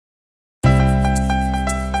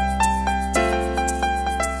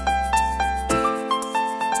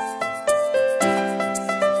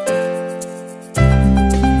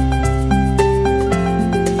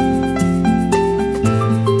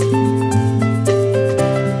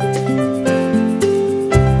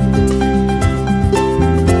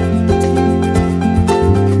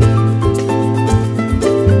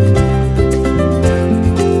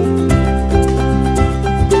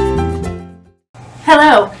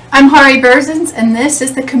I'm Hari Berzins, and this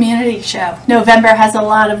is the Community Show. November has a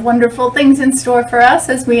lot of wonderful things in store for us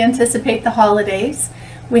as we anticipate the holidays.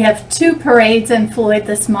 We have 2 parades in Floyd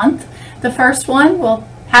this month. The first one will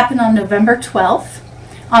happen on November 12th.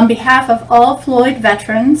 On behalf of all Floyd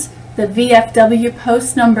veterans, the VFW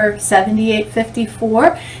Post number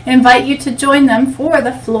 7854 invite you to join them for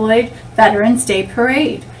the Floyd Veterans Day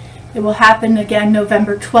Parade. It will happen again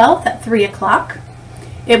November 12th at 3 o'clock.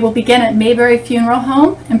 It will begin at Mayberry Funeral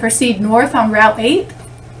Home and proceed north on Route 8,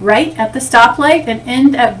 right at the stoplight, and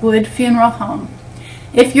end at Wood Funeral Home.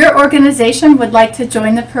 If your organization would like to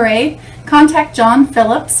join the parade, contact John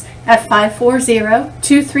Phillips at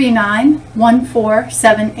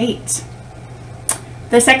 540-239-1478.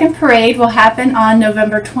 The second parade will happen on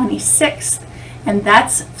November 26th, and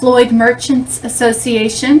that's Floyd Merchants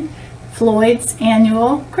Association, Floyd's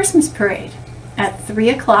annual Christmas parade at 3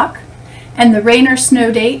 o'clock. And the rain or snow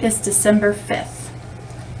date is December 5th.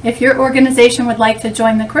 If your organization would like to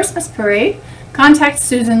join the Christmas parade, contact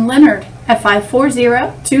Susan Leonard at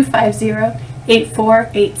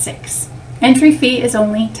 540-250-8486. Entry fee is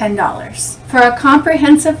only $10. For a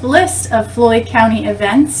comprehensive list of Floyd County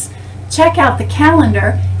events, check out the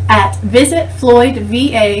calendar at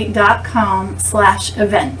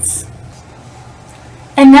visitfloydva.com/events.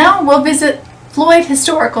 And now we'll visit Floyd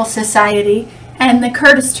Historical Society and the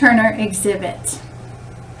Curtis Turner exhibit.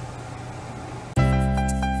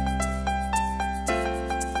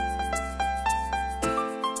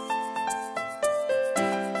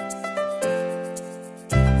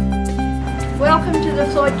 Welcome to the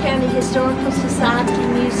Floyd County Historical Society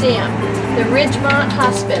Museum, the Ridgemont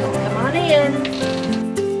Hospital. Come on in.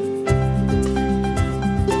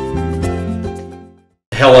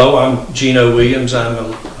 Hello, I'm Gino Williams. I'm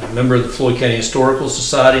a member of the Floyd County Historical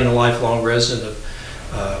Society and a lifelong resident of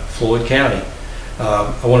Floyd County.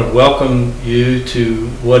 I want to welcome you to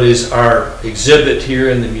what is our exhibit here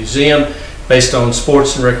in the museum based on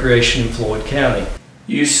sports and recreation in Floyd County.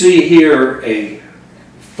 You see here a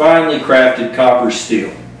finely crafted copper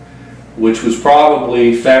steel, which was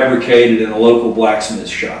probably fabricated in a local blacksmith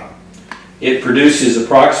shop. It produces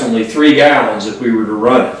approximately 3 gallons if we were to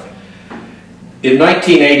run it. In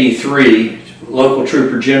 1983, local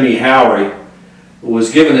trooper Jimmy Howery was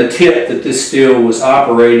given a tip that this steel was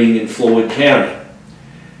operating in Floyd County.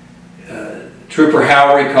 Trooper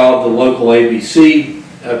Howery called the local ABC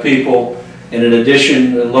people, and in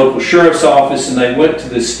addition the local sheriff's office, and they went to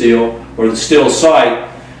this steel, or the steel site,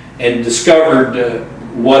 and discovered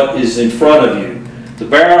what is in front of you. The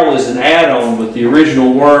barrel is an add-on, but the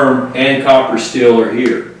original worm and copper steel are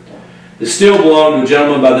here. The steel belonged to a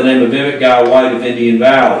gentleman by the name of Emmett Guy White of Indian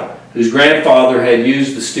Valley, whose grandfather had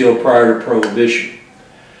used the steel prior to Prohibition.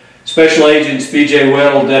 Special Agents B.J.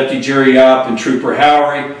 Weddle, Deputy Jerry Yopp, and Trooper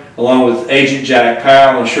Howery, along with Agent Jack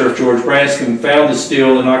Powell and Sheriff George Branscombe, found the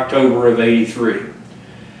steel in October of '83.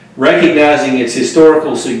 Recognizing its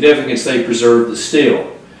historical significance, they preserved the steel.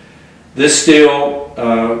 This steel,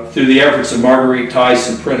 through the efforts of Margaret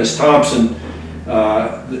and Prentice Thompson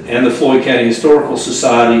and the Floyd County Historical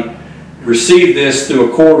Society, received this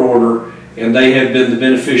through a court order, and they have been the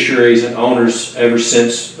beneficiaries and owners ever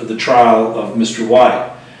since the trial of Mr. White.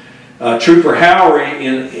 Trooper Howery,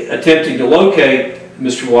 in attempting to locate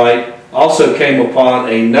Mr. White, also came upon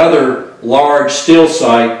another large steel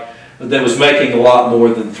site that was making a lot more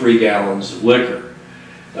than 3 gallons of liquor.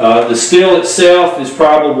 The steel itself is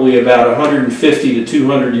probably about 150 to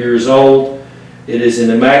 200 years old. It is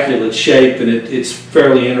in immaculate shape, and it's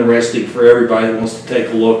fairly interesting for everybody that wants to take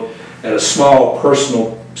a look at a small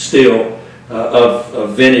personal steel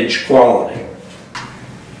of vintage quality.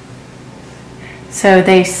 So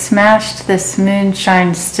they smashed this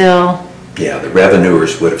moonshine still. Yeah, the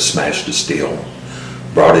revenuers would have smashed the steel,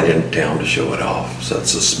 brought it into town to show it off. So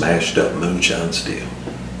it's a smashed up moonshine steel.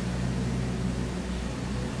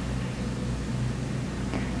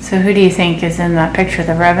 So who do you think is in that picture?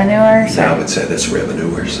 The revenuers? I would say that's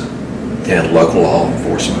revenuers and local law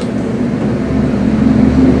enforcement.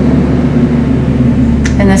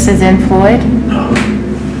 And this is in Floyd?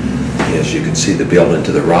 Yes, you can see the building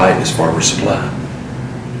to the right is Farmer Supply.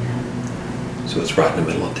 So it's right in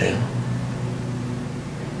the middle of town.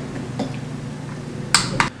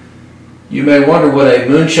 You may wonder what a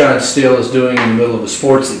moonshine steel is doing in the middle of a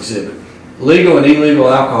sports exhibit. Legal and illegal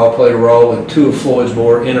alcohol played a role in 2 of Floyd's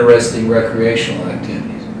more interesting recreational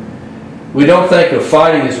activities. We don't think of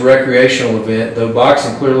fighting as a recreational event, though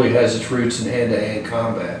boxing clearly has its roots in hand-to-hand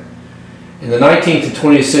combat. In the 19th and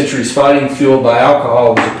 20th centuries, fighting fueled by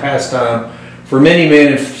alcohol was a pastime for many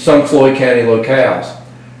men in some Floyd County locales.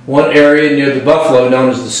 One area near the Buffalo, known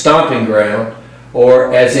as the Stomping Ground,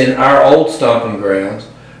 or as in our old stomping grounds,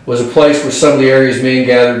 was a place where some of the area's men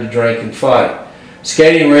gathered to drink and fight.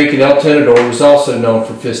 Skating rink at El Tenedor was also known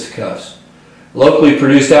for fisticuffs. Locally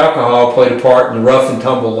produced alcohol played a part in the rough and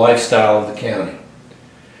tumble lifestyle of the county.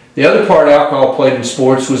 The other part alcohol played in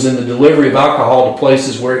sports was in the delivery of alcohol to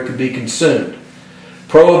places where it could be consumed.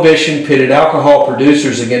 Prohibition pitted alcohol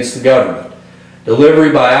producers against the government.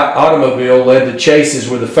 Delivery by automobile led to chases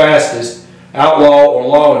where the fastest, outlaw or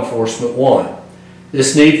law enforcement, won.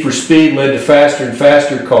 This need for speed led to faster and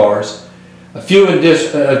faster cars. A few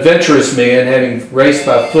adventurous men, having raced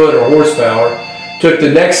by foot or horsepower, took the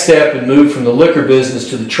next step and moved from the liquor business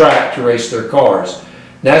to the track to race their cars.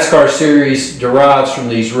 NASCAR series derives from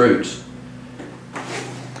these roots.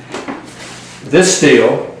 This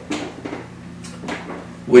still,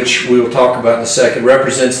 which we will talk about in a second,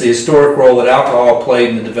 represents the historic role that alcohol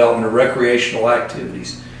played in the development of recreational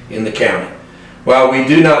activities in the county. While we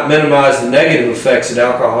do not minimize the negative effects that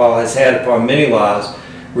alcohol has had upon many lives,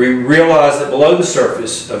 we realize that below the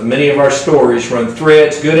surface of many of our stories run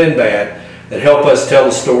threads, good and bad, that help us tell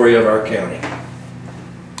the story of our county.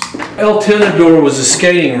 El Tenedor was a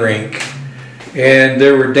skating rink, and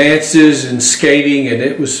there were dances and skating, and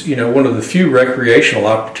it was, you know, one of the few recreational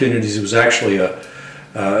opportunities. It was actually a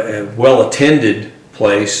well-attended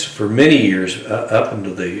place for many years, up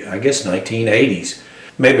into the, I guess, 1980s.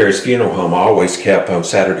 Mayberry's funeral home always kept, on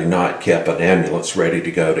Saturday night, kept an ambulance ready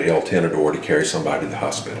to go to El Tenedor to carry somebody to the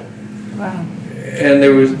hospital. Wow. And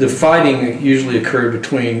there was, the fighting usually occurred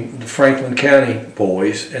between the Franklin County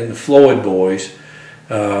boys and the Floyd boys.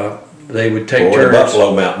 They would take turns.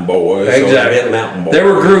 Buffalo Mountain boys. Exactly. Or Mountain boys. There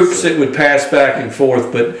were groups that would pass back and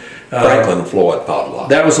forth, but Franklin and Floyd fought a lot.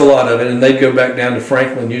 That was a lot of it, and they'd go back down to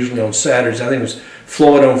Franklin usually on Saturdays. I think it was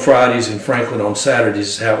Floyd on Fridays and Franklin on Saturdays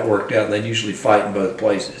is how it worked out, and they'd usually fight in both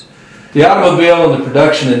places. The automobile and the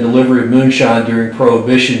production and delivery of moonshine during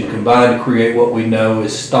Prohibition combined to create what we know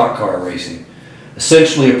as stock car racing,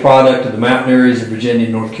 essentially a product of the mountain areas of Virginia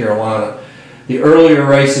and North Carolina. The earlier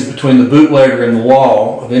races between the bootlegger and the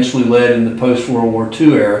law eventually led in the post-World War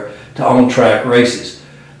II era to on-track races.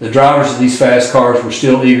 The drivers of these fast cars were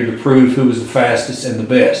still eager to prove who was the fastest and the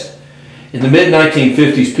best. In the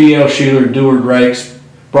mid-1950s, P.L. Sheeler and Deward Rakes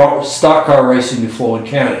brought stock car racing to Floyd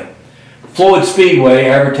County. Floyd Speedway,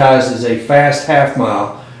 advertised as a fast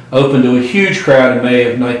half-mile, opened to a huge crowd in May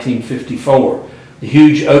of 1954. The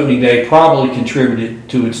huge opening day probably contributed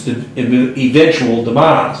to its eventual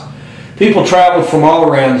demise. People traveled from all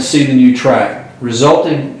around to see the new track.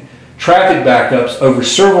 Resulting traffic backups over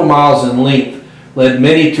several miles in length led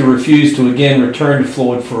many to refuse to again return to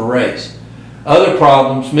Floyd for a race. Other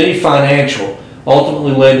problems, many financial,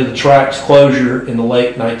 ultimately led to the track's closure in the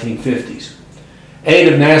late 1950s.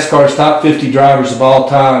 8 of NASCAR's top 50 drivers of all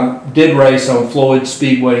time did race on Floyd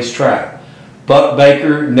Speedway's track. Buck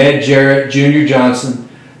Baker, Ned Jarrett, Junior Johnson,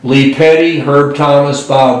 Lee Petty, Herb Thomas,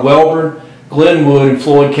 Bob Welborn, Glenn Wood, and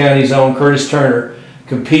Floyd County's own Curtis Turner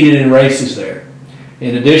competed in races there.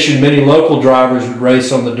 In addition, many local drivers would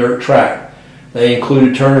race on the dirt track. They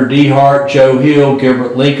included Turner Dehart, Joe Hill,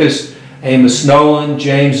 Gilbert Linkus, Amos Nolan,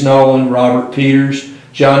 James Nolan, Robert Peters,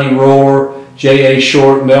 Johnny Rohr, J.A.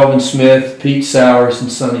 Short, Melvin Smith, Pete Sowers,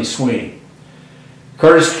 and Sonny Sweeney.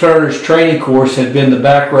 Curtis Turner's training course had been the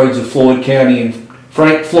back roads of Floyd County and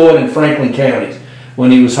Floyd and Franklin counties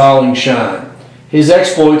when he was hauling shine. His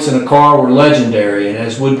exploits in a car were legendary, and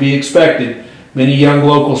as would be expected, many young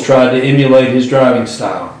locals tried to emulate his driving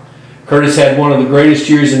style. Curtis had one of the greatest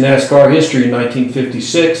years in NASCAR history in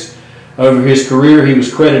 1956. Over his career, he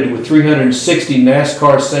was credited with 360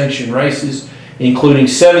 NASCAR-sanctioned races, including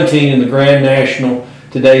 17 in the Grand National,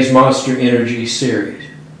 today's Monster Energy Series.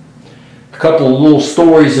 A couple of little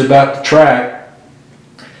stories about the track.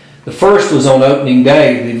 The first was on opening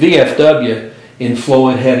day. The VFW in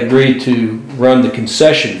Floyd had agreed to run the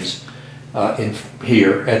concessions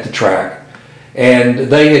here at the track. And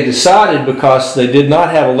they had decided, because they did not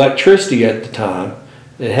have electricity at the time,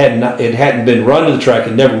 it hadn't been run to the track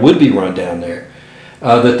and never would be run down there,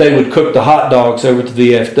 that they would cook the hot dogs over to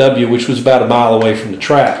the VFW, which was about a mile away from the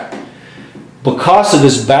track. Because of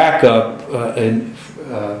this backup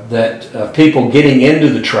that people getting into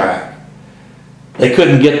the track, they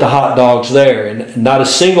couldn't get the hot dogs there, and not a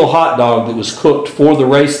single hot dog that was cooked for the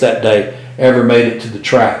race that day ever made it to the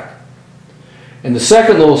track. And the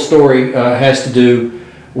second little story has to do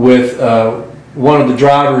with one of the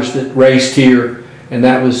drivers that raced here, and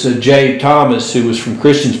that was Jabe Thomas, who was from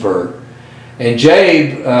Christiansburg. And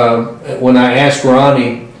Jabe, when I asked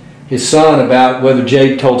Ronnie, his son, about whether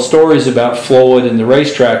Jabe told stories about Floyd and the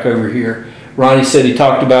racetrack over here, Ronnie said he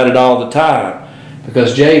talked about it all the time,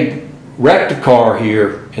 because Jabe wrecked a car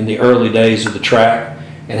here in the early days of the track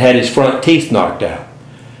and had his front teeth knocked out.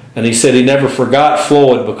 And he said he never forgot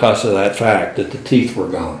Floyd because of that fact, that the teeth were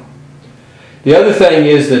gone. The other thing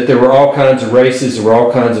is that there were all kinds of races, there were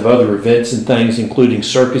all kinds of other events and things, including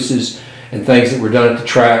circuses and things that were done at the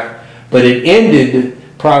track. But it ended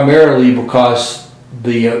primarily because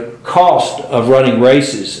the cost of running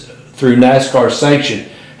races through NASCAR sanction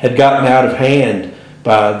had gotten out of hand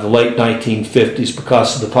by the late 1950s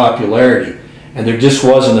because of the popularity. And there just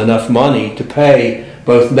wasn't enough money to pay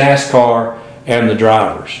both NASCAR and the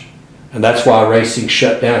drivers. And that's why racing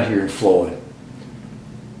shut down here in Floyd.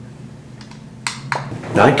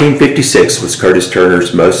 1956 was Curtis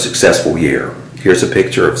Turner's most successful year. Here's a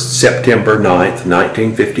picture of September 9th,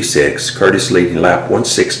 1956, Curtis leading lap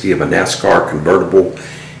 160 of a NASCAR convertible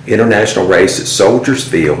international race at Soldiers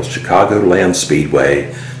Field, Chicagoland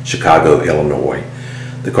Speedway, Chicago, Illinois.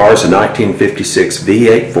 The car is a 1956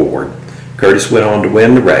 V8 Ford. Curtis went on to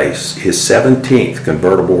win the race, his 17th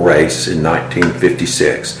convertible race in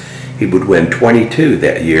 1956. He would win 22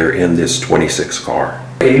 that year in this 26 car.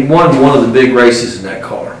 He won one of the big races in that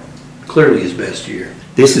car. Clearly his best year.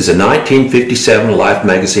 This is a 1957 Life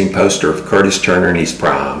magazine poster of Curtis Turner in his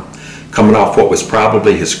prime, coming off what was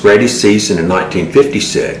probably his greatest season in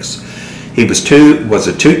 1956. He was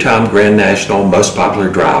a two-time Grand National Most Popular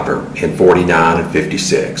Driver in 49 and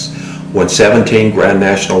 56. Won 17 Grand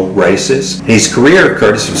National races. In his career,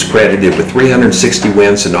 Curtis was credited with 360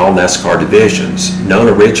 wins in all NASCAR divisions, known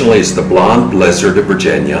originally as the Blonde Blizzard of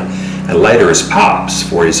Virginia, and later as Pops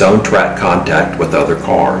for his own track contact with other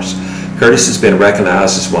cars. Curtis has been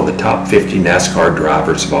recognized as one of the top 50 NASCAR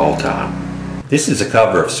drivers of all time. This is a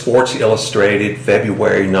cover of Sports Illustrated,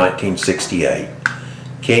 February 1968.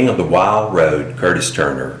 King of the Wild Road, Curtis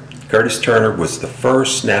Turner. Curtis Turner was the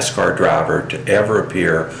first NASCAR driver to ever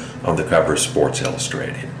appear on the cover of Sports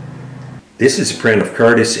Illustrated. This is a print of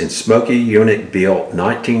Curtis in Smoky Unit-built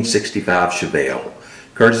 1965 Chevelle.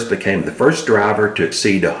 Curtis became the first driver to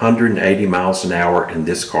exceed 180 miles an hour in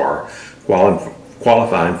this car,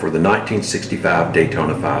 qualifying for the 1965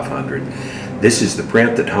 Daytona 500. This is the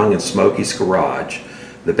print that hung in Smokey's garage,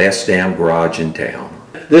 the best damn garage in town.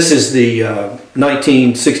 This is the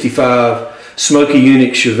 1965 Smoky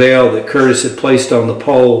Unit Chevelle that Curtis had placed on the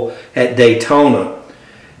pole at Daytona.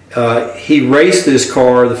 He raced this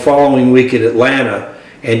car the following week at Atlanta,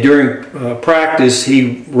 and during practice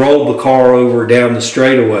he rolled the car over down the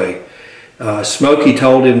straightaway. Smokey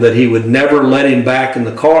told him that he would never let him back in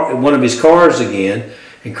the car, one of his cars again,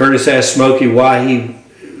 and Curtis asked Smokey why he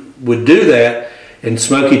would do that, and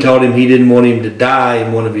Smokey told him he didn't want him to die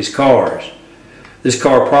in one of his cars. This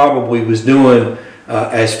car probably was doing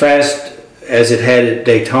as fast as it had at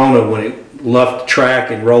Daytona when it left the track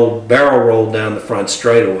and barrel rolled down the front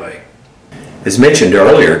straightaway. As mentioned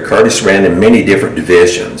earlier, Curtis ran in many different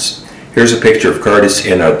divisions. Here's a picture of Curtis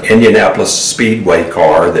in an Indianapolis Speedway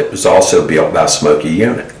car that was also built by Smoky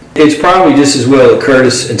Unit. It's probably just as well that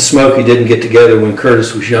Curtis and Smokey didn't get together when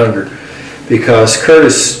Curtis was younger, because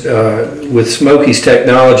Curtis, with Smokey's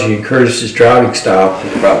technology and Curtis's driving style,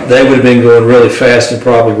 they would have been going really fast and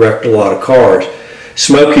probably wrecked a lot of cars.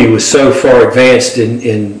 Smokey was so far advanced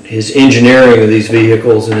in his engineering of these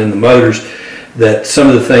vehicles and in the motors that some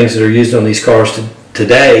of the things that are used on these cars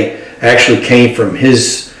today actually came from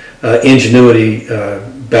his ingenuity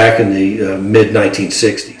back in the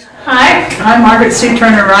mid-1960s. Hi, I'm Margaret Sue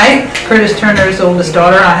Turner Wright, Curtis Turner's oldest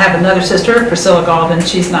daughter. I have another sister, Priscilla Galvin.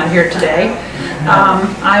 She's not here today.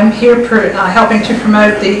 I'm here helping to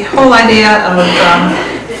promote the whole idea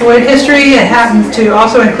of Floyd history. It happens to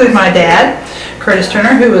also include my dad, Curtis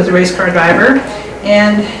Turner, who was a race car driver.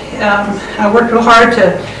 And I worked real hard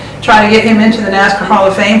to try to get him into the NASCAR Hall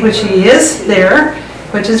of Fame, which he is there,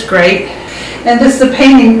 which is great. And this is a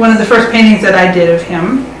painting, one of the first paintings that I did of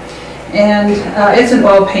him. And it's an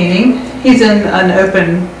oil painting. He's in an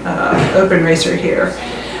open racer here.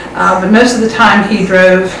 But most of the time he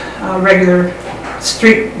drove regular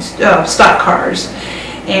street stock cars.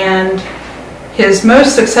 And his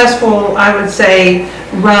most successful, I would say,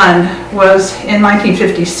 run was in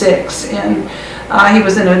 1956. And he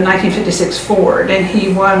was in a 1956 Ford, and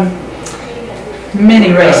he won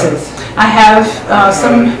many races. I have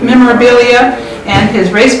some memorabilia, and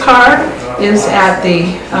his race car is at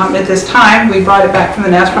this time, we brought it back from the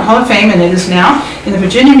NASCAR Hall of Fame, and it is now in the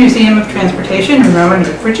Virginia Museum of Transportation in Roanoke,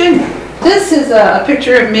 Virginia. This is a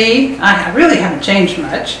picture of me. I really haven't changed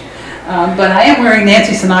much, but I am wearing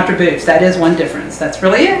Nancy Sinatra boots. That is one difference. That's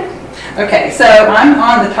really it. Okay, so I'm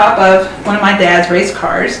on the top of one of my dad's race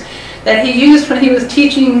cars that he used when he was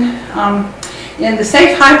teaching in the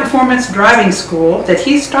Safe High Performance Driving School that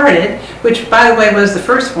he started, which by the way was the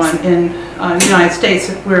first one in the United States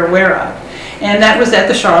that we're aware of. And that was at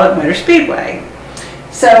the Charlotte Motor Speedway.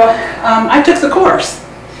 So I took the course,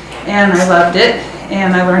 and I loved it,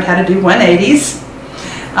 and I learned how to do 180s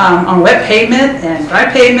on wet pavement and dry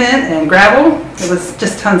pavement and gravel. It was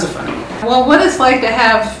just tons of fun. Well, what it's like to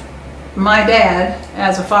have my dad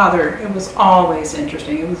as a father, it was always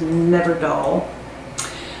interesting. It was never dull.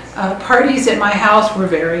 Parties at my house were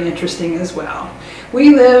very interesting as well.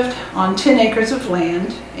 We lived on 10 acres of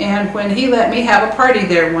land, and when he let me have a party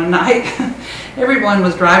there one night, everyone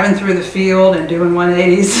was driving through the field and doing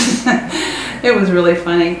 180s. It was really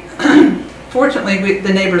funny. Fortunately,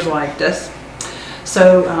 the neighbors liked us,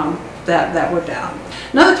 so that worked out.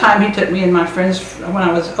 Another time he took me and my friends when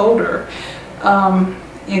I was older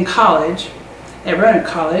in college, at Roanoke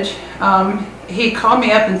College. He called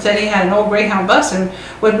me up and said he had an old Greyhound bus and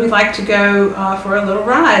would we like to go for a little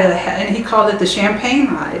ride, and he called it the Champagne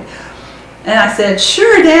Ride. And I said,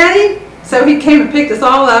 sure, Daddy. So he came and picked us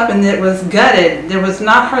all up, and it was gutted. There was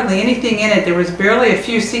not hardly anything in it. There was barely a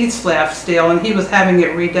few seats left still, and he was having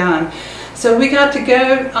it redone. So we got to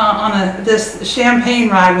go on this champagne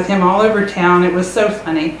ride with him all over town. It was so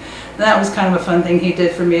funny. And that was kind of a fun thing he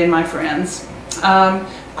did for me and my friends. Of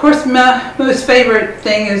course, my most favorite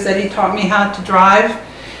thing is that he taught me how to drive,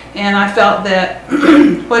 and I felt that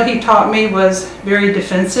what he taught me was very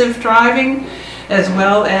defensive driving, as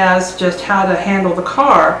well as just how to handle the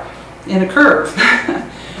car in a curve.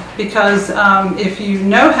 Because if you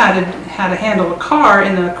know how to handle a car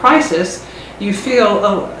in a crisis, you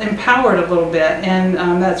feel empowered a little bit, and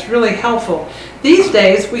that's really helpful. These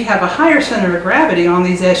days we have a higher center of gravity on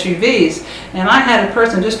these SUVs, and I had a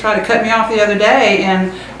person just try to cut me off the other day,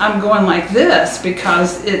 and I'm going like this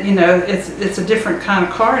because it's a different kind of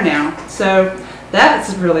car now. So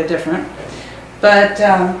that's really different. But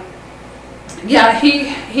yeah,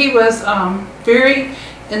 he was very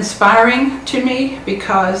inspiring to me,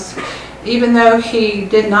 because even though he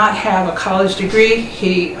did not have a college degree,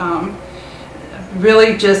 he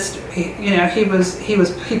really just, he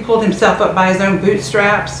pulled himself up by his own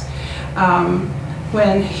bootstraps.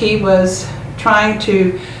 When he was trying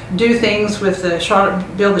to do things with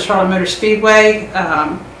build the Charlotte Motor Speedway,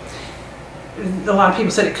 a lot of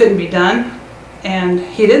people said it couldn't be done, and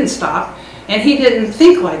he didn't stop, and he didn't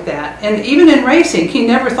think like that. And even in racing, he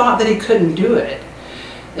never thought that he couldn't do it.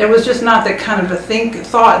 It was just not that kind of a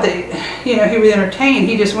thought that he was entertained.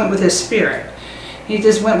 He just went with his spirit. He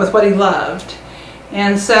just went with what he loved.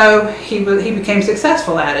 And so he became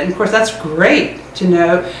successful at it. And of course, that's great to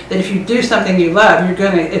know that if you do something you love, you're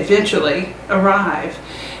going to eventually arrive.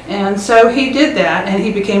 And so he did that, and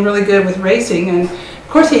he became really good with racing. And of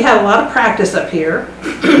course, he had a lot of practice up here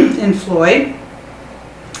in Floyd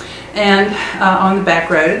and on the back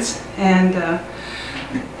roads. And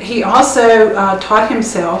he also taught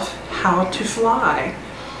himself how to fly.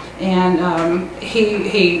 And I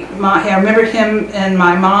remember him and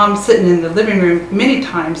my mom sitting in the living room many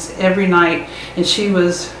times every night, and she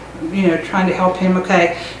was, trying to help him.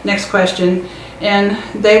 Okay, next question. And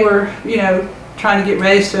they were, trying to get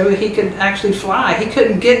ready so he could actually fly. He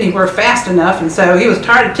couldn't get anywhere fast enough, and so he was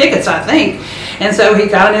tired of tickets, I think. And so he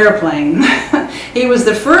got an airplane. He was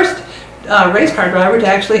the first race car driver to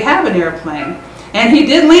actually have an airplane. And he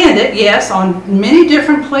did land it, yes, on many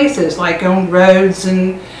different places, like on roads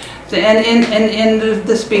and in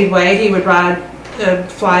the speedway. He would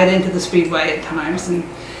fly it into the speedway at times, and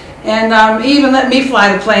he even let me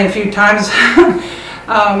fly the plane a few times.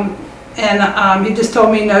 He just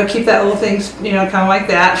told me, no, keep that little thing, kind of like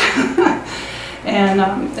that. And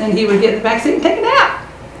he would get in the back seat and take a nap.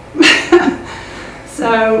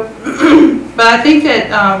 So, but I think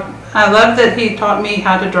that I love that he taught me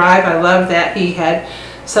how to drive. I love that he had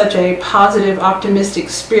such a positive, optimistic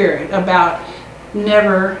spirit about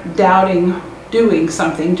never doubting doing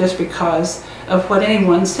something just because of what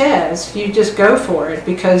anyone says. You just go for it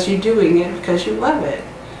because you're doing it because you love it.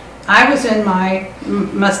 I was in my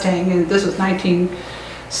Mustang, and this was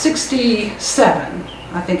 1967.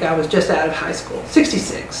 I think I was just out of high school.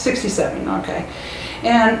 67, okay.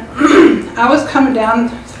 And I was coming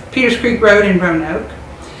down Peters Creek Road in Roanoke,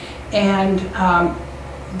 and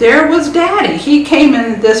there was Daddy. He came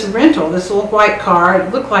in this rental, this little white car.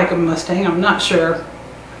 It looked like a Mustang, I'm not sure.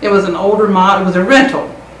 It was an older model, it was a rental.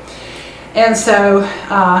 And so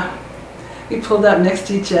we pulled up next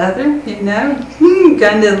to each other,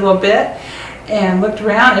 gunned it a little bit, and looked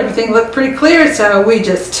around. Everything looked pretty clear, so we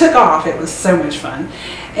just took off. It was so much fun.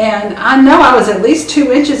 And I know I was at least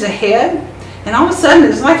 2 inches ahead, and all of a sudden it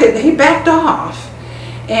was like he backed off.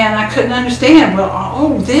 And I couldn't understand.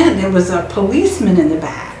 Well, then there was a policeman in the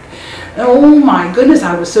back. Oh my goodness,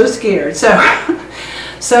 I was so scared. So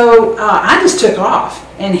I just took off,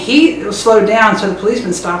 and he slowed down, so the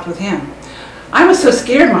policeman stopped with him. I was so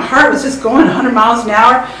scared. My heart was just going 100 miles an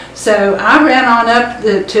hour. So I ran on up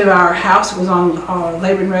to our house. It was on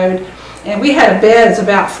Laban Road. And we had a bed that's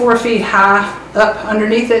about 4 feet high up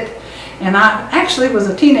underneath it. And I actually was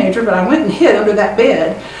a teenager, but I went and hid under that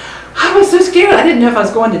bed. I was so scared. I didn't know if I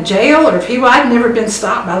was going to jail or if I'd never been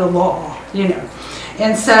stopped by the law, you know.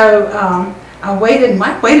 And so I waited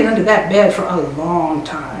under that bed for a long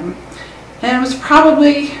time. And it was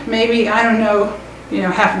probably maybe, I don't know,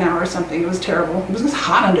 half an hour or something. It was terrible. It was just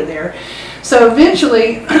hot under there. So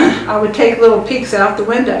eventually, I would take little peeks out the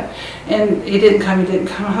window. And he didn't come.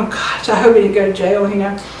 Oh gosh, I hope he didn't go to jail,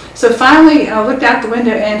 So finally, I looked out the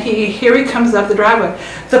window, and here he comes up the driveway.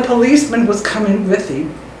 The policeman was coming with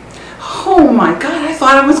him. Oh my God, I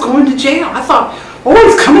thought I was going to jail. I thought, oh,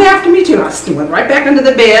 he's coming after me too. I went right back under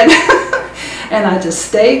the bed. And I just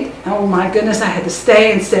stayed. Oh my goodness, I had to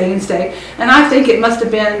stay and stay and stay. And I think it must have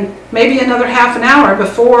been maybe another half an hour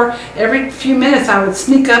before every few minutes I would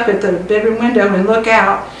sneak up at the bedroom window and look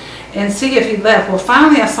out and see if he left. Well,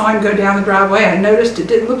 finally I saw him go down the driveway. I noticed it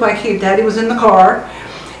didn't look like Daddy was in the car.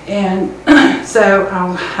 And so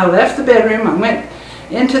I left the bedroom. I went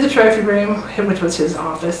into the trophy room, which was his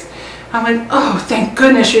office. I went, oh, thank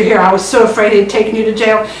goodness you're here. I was so afraid he'd taken you to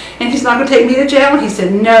jail. And he's not going to take me to jail? And he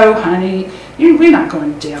said, no, honey, we're not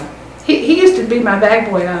going to jail. He used to be my bag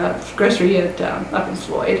boy grocery up in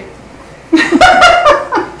Floyd.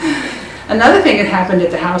 Another thing that happened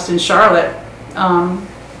at the house in Charlotte,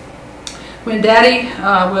 when Daddy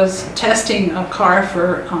was testing a car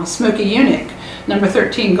for Smoky Eunuch, number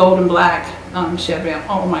 13 gold and black Chevy.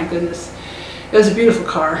 Oh my goodness. It was a beautiful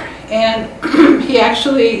car. And he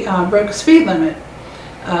actually broke a speed limit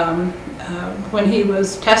when he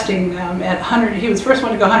was testing at 100. He was the first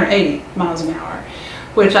one to go 180 miles an hour,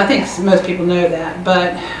 which I think most people know that.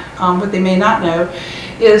 But what they may not know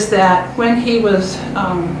is that when he was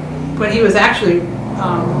actually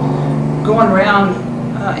going around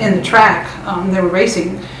in the track, they were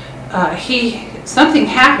racing, something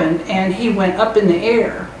happened and he went up in the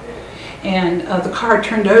air, and the car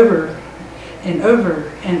turned over and over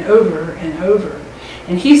and over and over,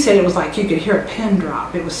 and he said it was like you could hear a pin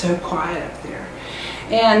drop. It was so quiet up there.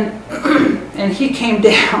 And he came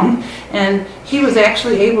down, and he was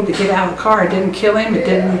actually able to get out of the car. It didn't kill him. It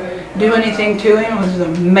didn't do anything to him. It was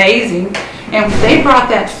amazing. And they brought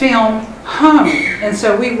that film home, and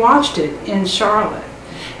so we watched it in Charlotte.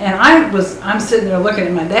 And I'm sitting there looking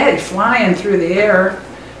at my daddy flying through the air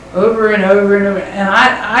over and over and over. And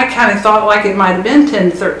I kind of thought like it might have been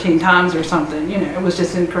 10, 13 times or something. It was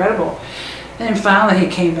just incredible. And finally he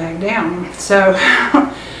came back down. So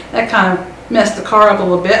that kind of messed the car up a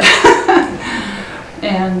little bit.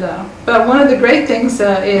 But one of the great things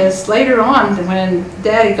is later on when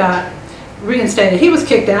Daddy got reinstated, he was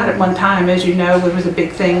kicked out at one time, as you know. It was a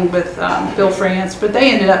big thing with Bill France, but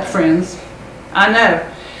they ended up friends. I know.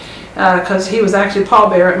 Because he was actually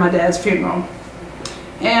pallbearer at my dad's funeral.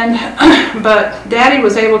 But Daddy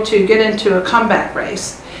was able to get into a comeback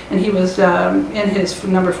race, and he was in his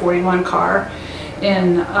number 41 car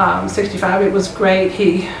in 65. It was great.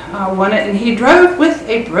 He won it, and he drove with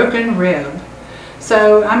a broken rib.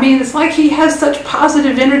 So, I mean, it's like he has such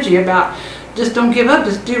positive energy about just don't give up,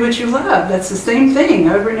 just do what you love. That's the same thing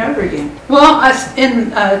over and over again. Well,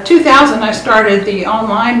 in 2000, I started the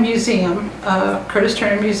online museum,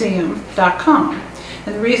 CurtisTurnerMuseum.com.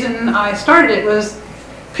 And the reason I started it was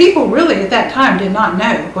people really at that time did not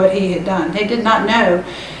know what he had done. They did not know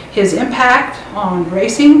his impact on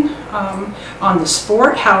racing, on the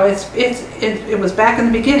sport, how it was back in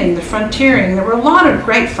the beginning, the frontiering. There were a lot of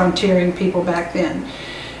great frontiering people back then.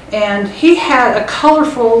 And he had a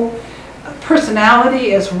colorful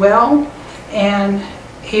personality as well, and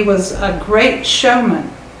he was a great showman.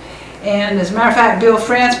 And as a matter of fact, Bill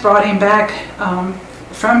France brought him back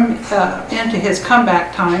into his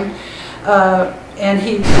comeback time, and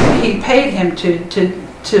he paid him to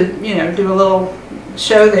do a little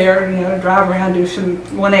show there, drive around, do some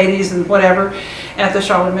 180s and whatever at the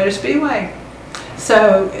Charlotte Motor Speedway.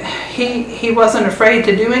 So he wasn't afraid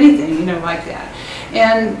to do anything, like that.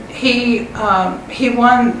 And he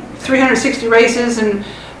won 360 races in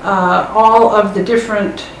all of the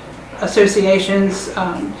different associations,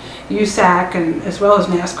 USAC, and as well as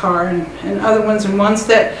NASCAR and other ones, and ones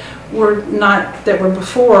that were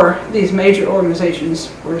before these major organizations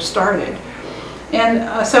were started.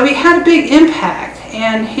 And so he had a big impact.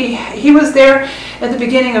 And he was there at the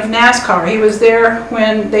beginning of NASCAR. He was there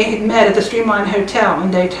when they had met at the Streamline Hotel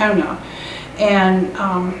in Daytona.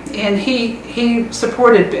 and he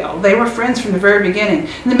supported Bill. They were friends from the very beginning.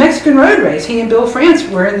 In the Mexican road race, he and Bill France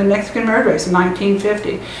were in the Mexican road race in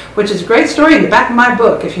 1950, which is a great story in the back of my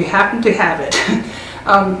book if you happen to have it.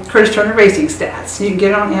 Curtis Turner Racing Stats. You can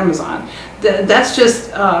get it on Amazon. That's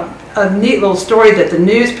just a neat little story that the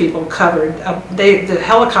news people covered. The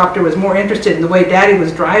helicopter was more interested in the way Daddy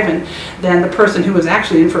was driving than the person who was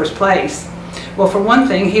actually in first place. Well, for one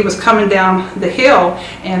thing, he was coming down the hill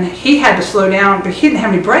and he had to slow down, but he didn't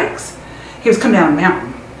have any brakes. He was coming down a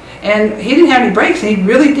mountain. And he didn't have any brakes, and he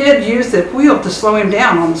really did use the wheel to slow him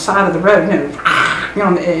down on the side of the road,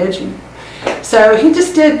 on the edge. And so he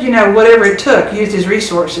just did, whatever it took, used his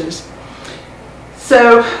resources.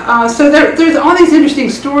 So, there's all these interesting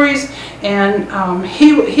stories, and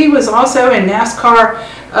he was also in NASCAR,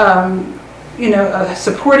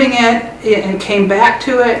 supporting it and came back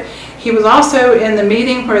to it. He was also in the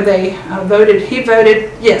meeting where they voted. He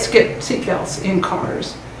voted, yes, get seatbelts in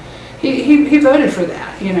cars. He voted for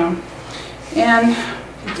that, and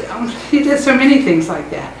he did so many things like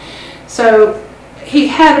that. So he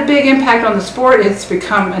had a big impact on the sport. It's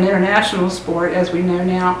become an international sport, as we know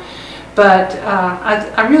now. But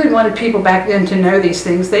I really wanted people back then to know these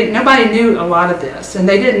things. Nobody knew a lot of this, and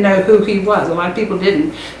they didn't know who he was. A lot of people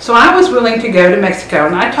didn't. So I was willing to go to Mexico,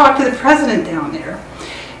 and I talked to the president down there.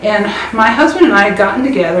 And my husband and I had gotten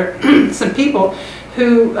together some people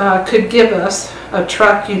who could give us a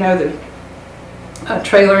truck, the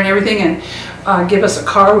trailer and everything, and give us a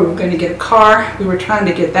car. We were going to get a car. We were trying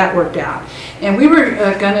to get that worked out. And we were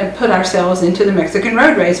going to put ourselves into the Mexican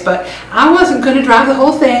road race, but I wasn't going to drive the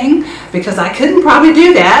whole thing because I couldn't probably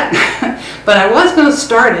do that. But I was going to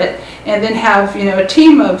start it and then have, a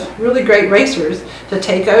team of really great racers to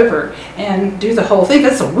take over and do the whole thing.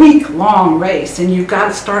 It's a week-long race, and you've got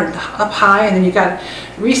to start up high, and then you've got to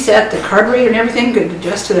reset the carburetor and everything, to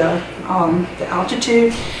adjust to the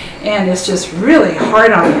altitude. And it's just really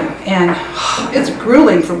hard on you, and it's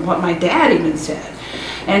grueling from what my dad even said.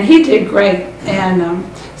 And he did great, and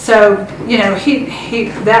so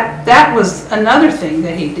that was another thing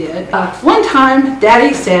that he did. One time,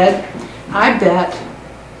 Daddy said, "I bet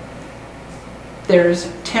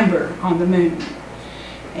there's timber on the moon."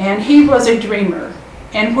 And he was a dreamer.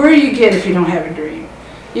 And where do you get if you don't have a dream?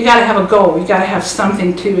 You got to have a goal. You got to have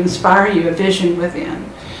something to inspire you, a vision within.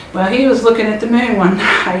 Well, he was looking at the moon one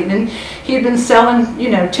night, and he had been selling,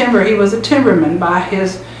 timber. He was a timberman by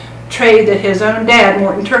his trade that his own dad,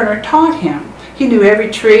 Morton Turner, taught him. He knew every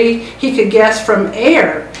tree. He could guess from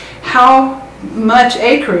air how much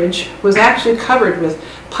acreage was actually covered with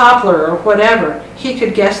poplar or whatever. He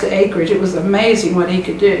could guess the acreage. It was amazing what he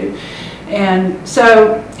could do. And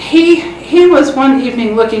so he was one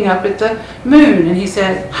evening looking up at the moon, and he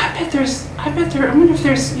said, I wonder if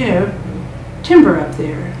there's, timber up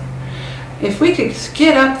there. If we could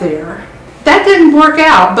get up there. That didn't work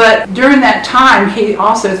out, but during that time he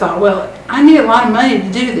also thought, well, I need a lot of money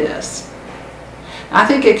to do this. I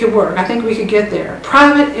think it could work. I think we could get there.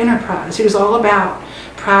 Private enterprise. He was all about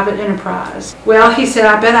private enterprise. Well, he said,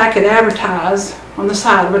 I bet I could advertise on the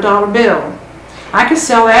side of a dollar bill. I could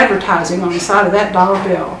sell advertising on the side of that dollar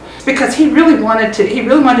bill, because he really wanted to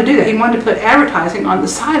do that. He wanted to put advertising on the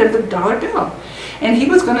side of the dollar bill, and he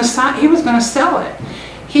was going to sell it.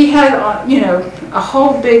 He had a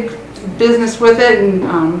whole big business with it,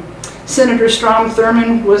 and Senator Strom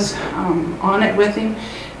Thurmond was on it with him,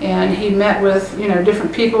 and he met with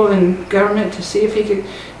different people in government to see if he could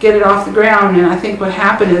get it off the ground. And I think what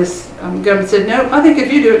happened is the government said, no, I think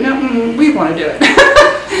if you do it, no, we want to do it.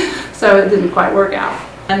 So it didn't quite work out.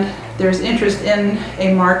 And there's interest in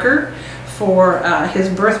a marker for his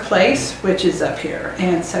birthplace, which is up here.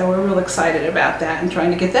 And so we're real excited about that and trying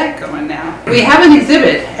to get that going now. We have an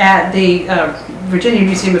exhibit at the Virginia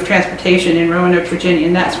Museum of Transportation in Roanoke, Virginia,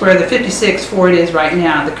 and that's where the 56 Ford is right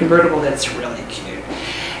now, the convertible that's really cute.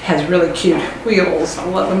 Has really cute wheels, I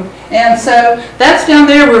love them. And so that's down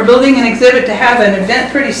there. We're building an exhibit to have an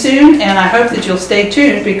event pretty soon, and I hope that you'll stay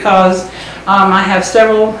tuned, because I have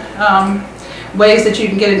several ways that you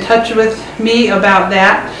can get in touch with me about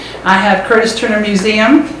that. I have Curtis Turner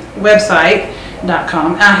Museum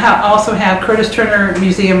website.com. I also have Curtis Turner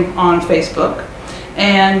Museum on Facebook,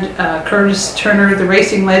 and Curtis Turner the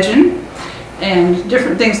Racing Legend, and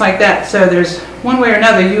different things like that. So there's one way or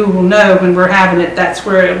another, you will know when we're having it, that's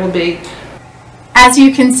where it will be. As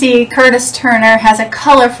you can see, Curtis Turner has a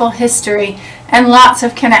colorful history and lots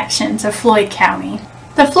of connections to Floyd County.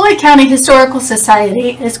 The Floyd County Historical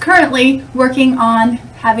Society is currently working on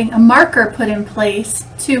having a marker put in place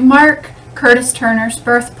to mark Curtis Turner's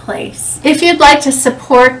birthplace. If you'd like to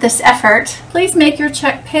support this effort, please make your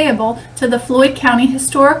check payable to the Floyd County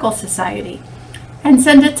Historical Society. and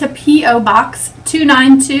send it to P.O. Box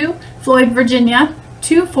 292, Floyd, Virginia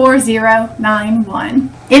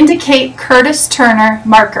 24091. Indicate Curtis Turner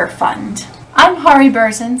Marker Fund. I'm Hari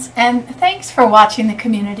Berzins, and thanks for watching the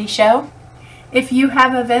Community Show. If you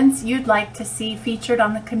have events you'd like to see featured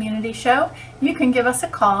on the Community Show, you can give us a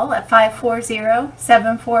call at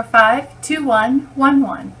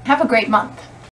 540-745-2111. Have a great month.